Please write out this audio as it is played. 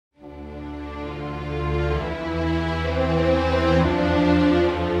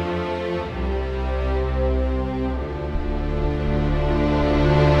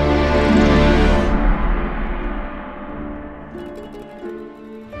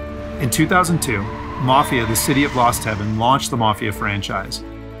In 2002, Mafia, the City of Lost Heaven, launched the Mafia franchise,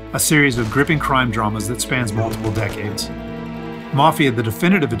 a series of gripping crime dramas that spans multiple decades. Mafia, the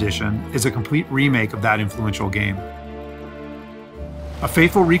Definitive Edition, is a complete remake of that influential game. A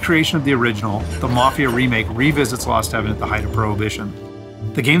faithful recreation of the original, the Mafia remake revisits Lost Heaven at the height of Prohibition.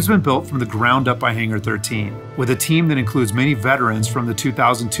 The game's been built from the ground up by Hangar 13, with a team that includes many veterans from the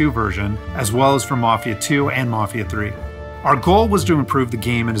 2002 version, as well as from Mafia 2 and Mafia 3. Our goal was to improve the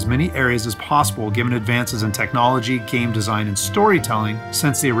game in as many areas as possible given advances in technology, game design, and storytelling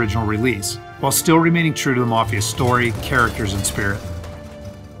since the original release, while still remaining true to the Mafia story, characters, and spirit.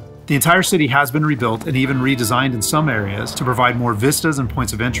 The entire city has been rebuilt and even redesigned in some areas to provide more vistas and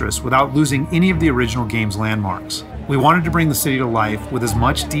points of interest without losing any of the original game's landmarks. We wanted to bring the city to life with as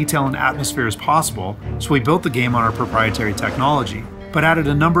much detail and atmosphere as possible, so we built the game on our proprietary technology, but added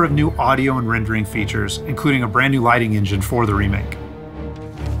a number of new audio and rendering features, including a brand new lighting engine for the remake.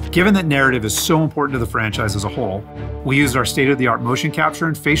 Given that narrative is so important to the franchise as a whole, we used our state-of-the-art motion capture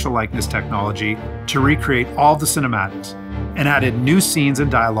and facial likeness technology to recreate all of the cinematics, and added new scenes and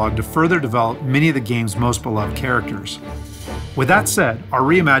dialogue to further develop many of the game's most beloved characters. With that said, our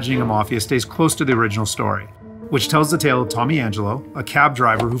reimagining of Mafia stays close to the original story, which tells the tale of Tommy Angelo, a cab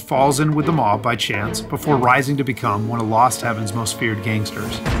driver who falls in with the mob by chance before rising to become one of Lost Heaven's most feared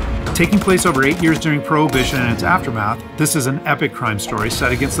gangsters. Taking place over 8 years during Prohibition and its aftermath, this is an epic crime story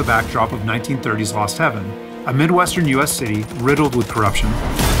set against the backdrop of 1930s Lost Heaven, a Midwestern US city riddled with corruption.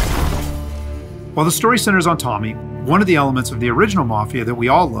 While the story centers on Tommy, one of the elements of the original Mafia that we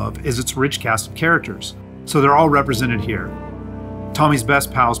all love is its rich cast of characters, so they're all represented here. Tommy's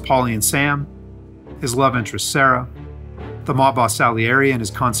best pals Paulie and Sam, his love interest Sarah, the mob boss Salieri and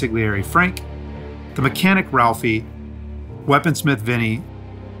his consigliere Frank, the mechanic Ralphie, weaponsmith Vinny,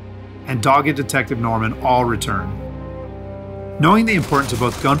 and dogged detective Norman all return. Knowing the importance of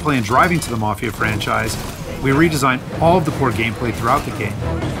both gunplay and driving to the Mafia franchise, we redesigned all of the core gameplay throughout the game,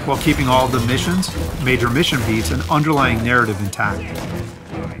 while keeping all of the missions, major mission beats, and underlying narrative intact.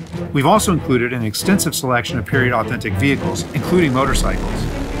 We've also included an extensive selection of period-authentic vehicles, including motorcycles.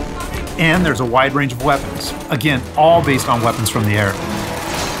 And there's a wide range of weapons, again, all based on weapons from the era.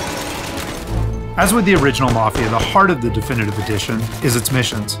 As with the original Mafia, the heart of the Definitive Edition is its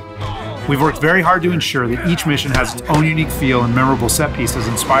missions. We've worked very hard to ensure that each mission has its own unique feel and memorable set pieces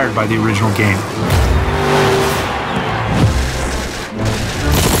inspired by the original game.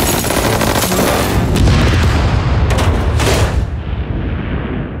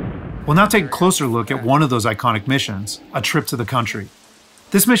 We'll now take a closer look at one of those iconic missions, A Trip to the Country.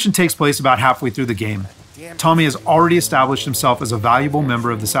 This mission takes place about halfway through the game. Tommy has already established himself as a valuable member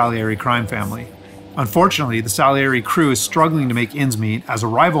of the Salieri crime family. Unfortunately, the Salieri crew is struggling to make ends meet as a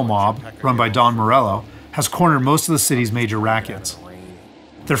rival mob, run by Don Morello, has cornered most of the city's major rackets.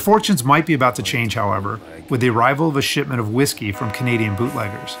 Their fortunes might be about to change, however, with the arrival of a shipment of whiskey from Canadian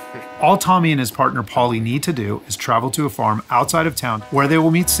bootleggers. All Tommy and his partner Paulie need to do is travel to a farm outside of town where they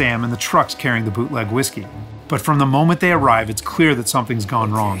will meet Sam and the trucks carrying the bootleg whiskey. But from the moment they arrive, it's clear that something's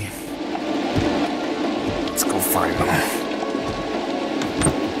gone wrong. Let's go find them.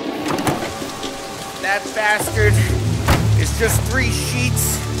 That bastard is just 3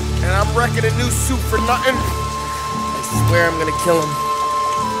 sheets, and I'm wrecking a new suit for nothing. I swear I'm gonna kill him.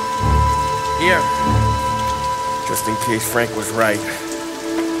 Here, just in case Frank was right.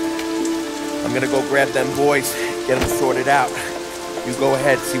 I'm gonna go grab them boys, get them sorted out. You go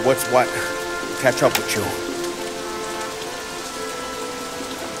ahead, see what's what. Catch up with you.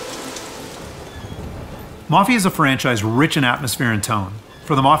 Mafia is a franchise rich in atmosphere and tone.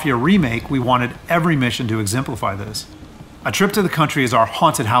 For the Mafia remake, we wanted every mission to exemplify this. A Trip to the Country is our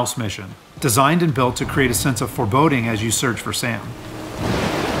haunted house mission, designed and built to create a sense of foreboding as you search for Sam.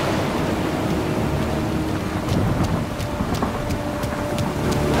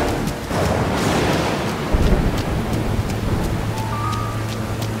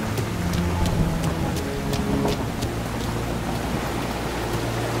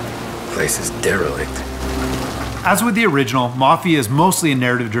 Place is derelict. As with the original, Mafia is mostly a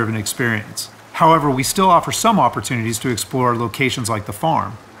narrative-driven experience. However, we still offer some opportunities to explore locations like the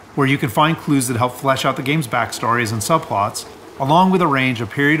farm, where you can find clues that help flesh out the game's backstories and subplots, along with a range of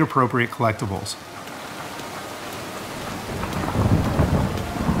period-appropriate collectibles.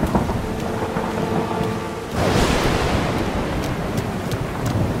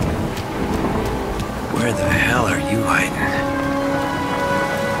 Where the hell are you hiding?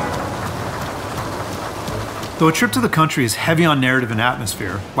 Though A Trip to the Country is heavy on narrative and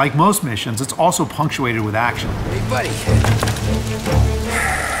atmosphere, like most missions, it's also punctuated with action. Hey, buddy.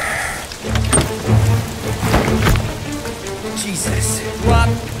 Jesus. Drop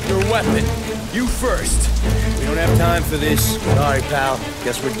your weapon. You first. We don't have time for this. Sorry, pal.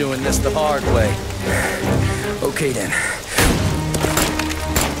 Guess we're doing this the hard way. Okay, then.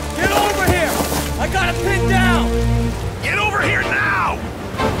 Get over here! I got it pinned down! Get over here now!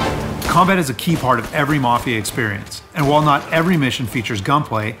 Combat is a key part of every Mafia experience, and while not every mission features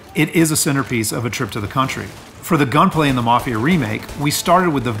gunplay, it is a centerpiece of a trip to the country. For the gunplay in the Mafia remake, we started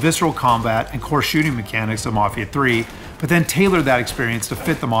with the visceral combat and core shooting mechanics of Mafia 3, but then tailored that experience to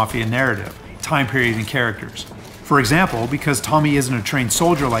fit the Mafia narrative, time period, and characters. For example, because Tommy isn't a trained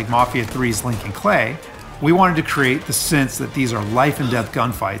soldier like Mafia 3's Lincoln Clay, we wanted to create the sense that these are life and death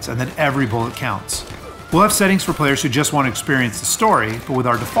gunfights and that every bullet counts. We'll have settings for players who just want to experience the story, but with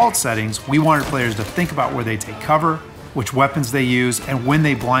our default settings, we wanted players to think about where they take cover, which weapons they use, and when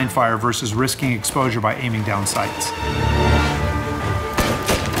they blind fire versus risking exposure by aiming down sights.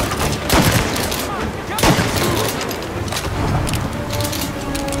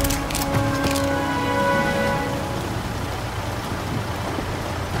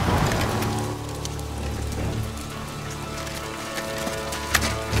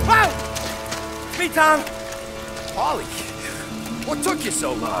 Me, Tom. Ollie, what took you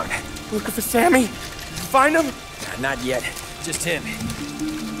so long? Looking for Sammy? Find him? Not yet. Just him.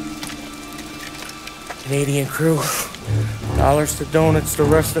 Canadian crew. Dollars to donuts, the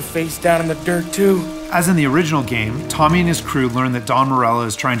rest of the face down in the dirt, too. As in the original game, Tommy and his crew learn that Don Morello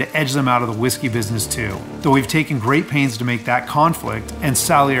is trying to edge them out of the whiskey business too, though we've taken great pains to make that conflict and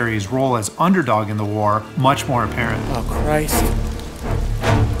Salieri's role as underdog in the war much more apparent. Oh, Christ.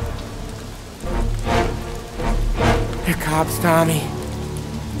 They're cops, Tommy.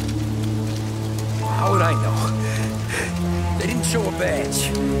 How would I know? They didn't show a badge.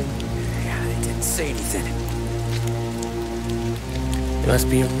 Yeah, they didn't say anything. It must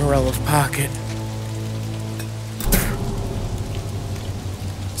be in Morello's pocket.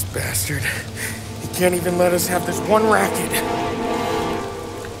 This bastard. He can't even let us have this one racket.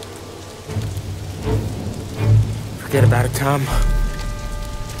 Forget about it, Tom.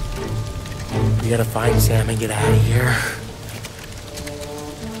 We gotta find Sam and get out of here.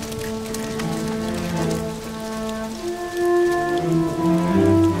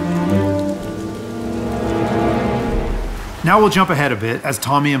 Now we'll jump ahead a bit as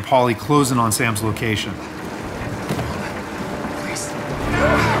Tommy and Polly close in on Sam's location.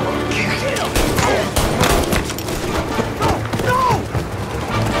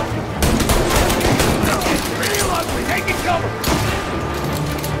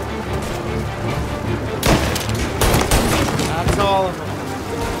 That's all of them.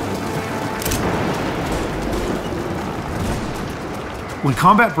 When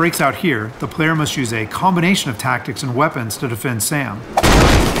combat breaks out here, the player must use a combination of tactics and weapons to defend Sam.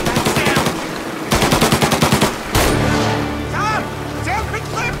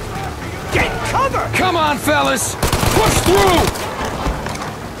 Get cover! Come on, fellas! Push through!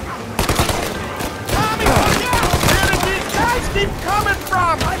 Tommy, look out! Where did these guys keep coming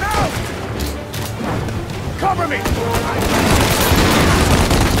from? I know! Cover me!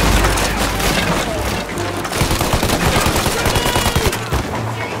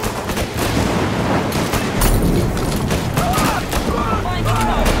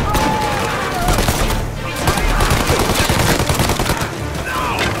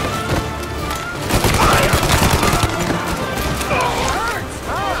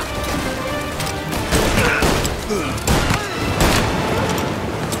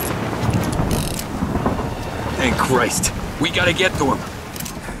 Thank Christ. We gotta get to him.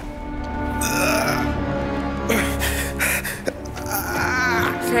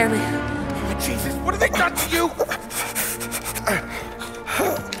 Sammy. Oh, Jesus, what have they done to you?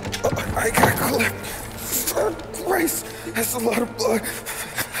 I got clipped. Oh, Christ, that's a lot of blood.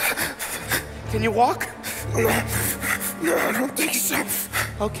 Can you walk? No, I don't think so.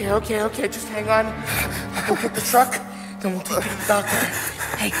 Okay, just hang on. We'll get the truck, then we'll take you to the doctor.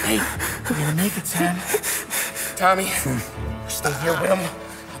 Hey, we're gonna make it, Sam. Tommy, stay here with him.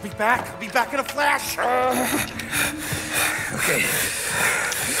 I'll be back in a flash. Okay.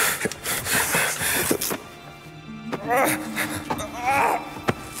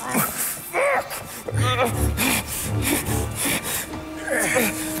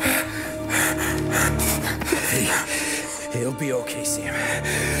 Hey, it'll be okay, Sam.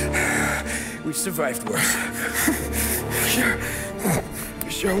 We've survived worse.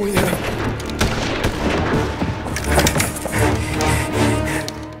 Sure we have.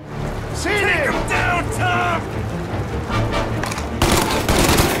 Take him down, Tom!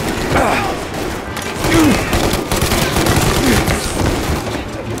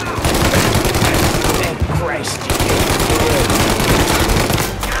 Christ.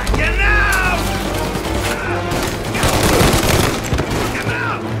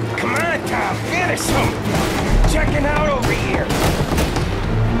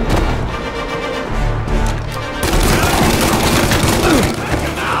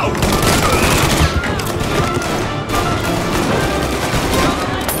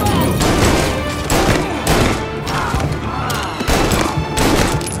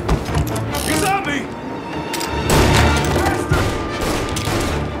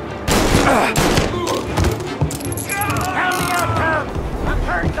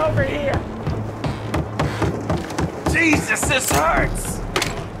 over here! Jesus, this hurts!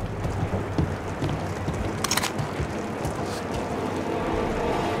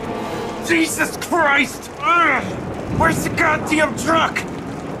 Jesus Christ! Ugh. Where's the goddamn truck?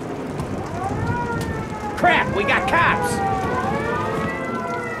 Crap, we got cops!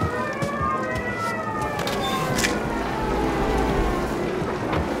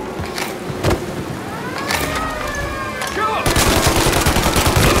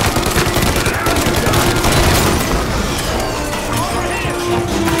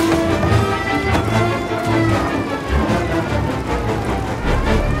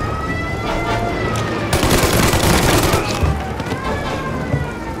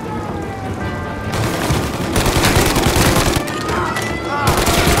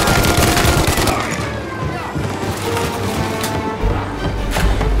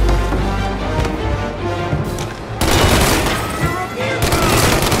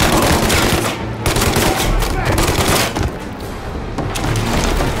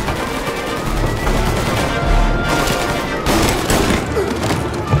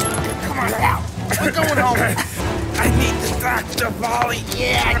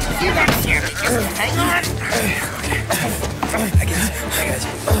 Yeah, you got here. Just hang on. I guess.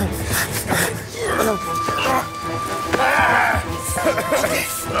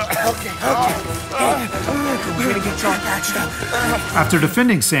 Okay. We're gonna get you all patched up. After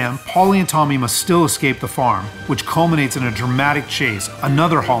defending Sam, Paulie and Tommy must still escape the farm, which culminates in a dramatic chase,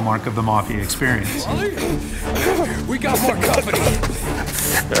 another hallmark of the Mafia experience. We got more company.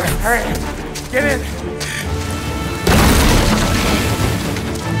 All right, get in.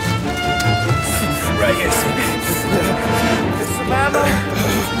 Right here. There's some ammo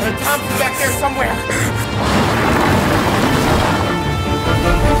and a Thompson back there somewhere.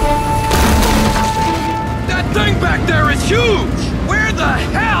 That thing back there is huge! Where the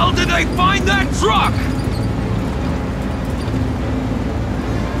hell did they find that truck?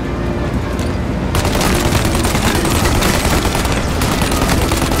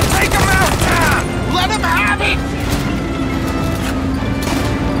 Take him out now! Let him have it!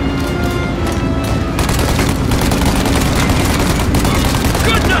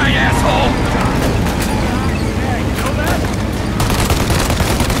 Good night, asshole!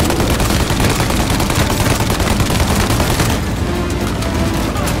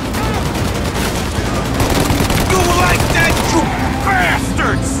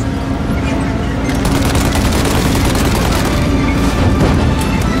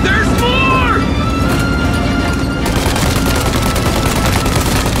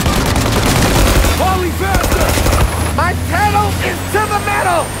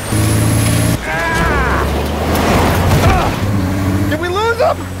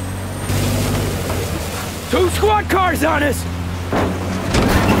 Two squad cars on us!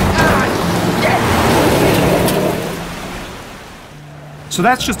 So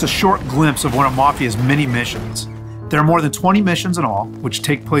that's just a short glimpse of one of Mafia's many missions. There are more than 20 missions in all, which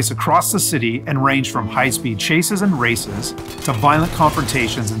take place across the city and range from high-speed chases and races to violent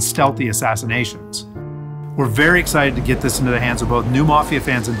confrontations and stealthy assassinations. We're very excited to get this into the hands of both new Mafia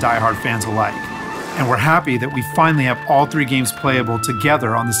fans and die-hard fans alike. And we're happy that we finally have all three games playable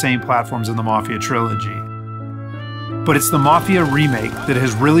together on the same platforms in the Mafia trilogy. But it's the Mafia remake that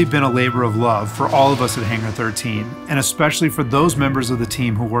has really been a labor of love for all of us at Hangar 13, and especially for those members of the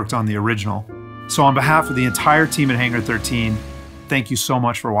team who worked on the original. So on behalf of the entire team at Hangar 13, thank you so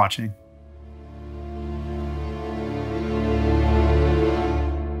much for watching.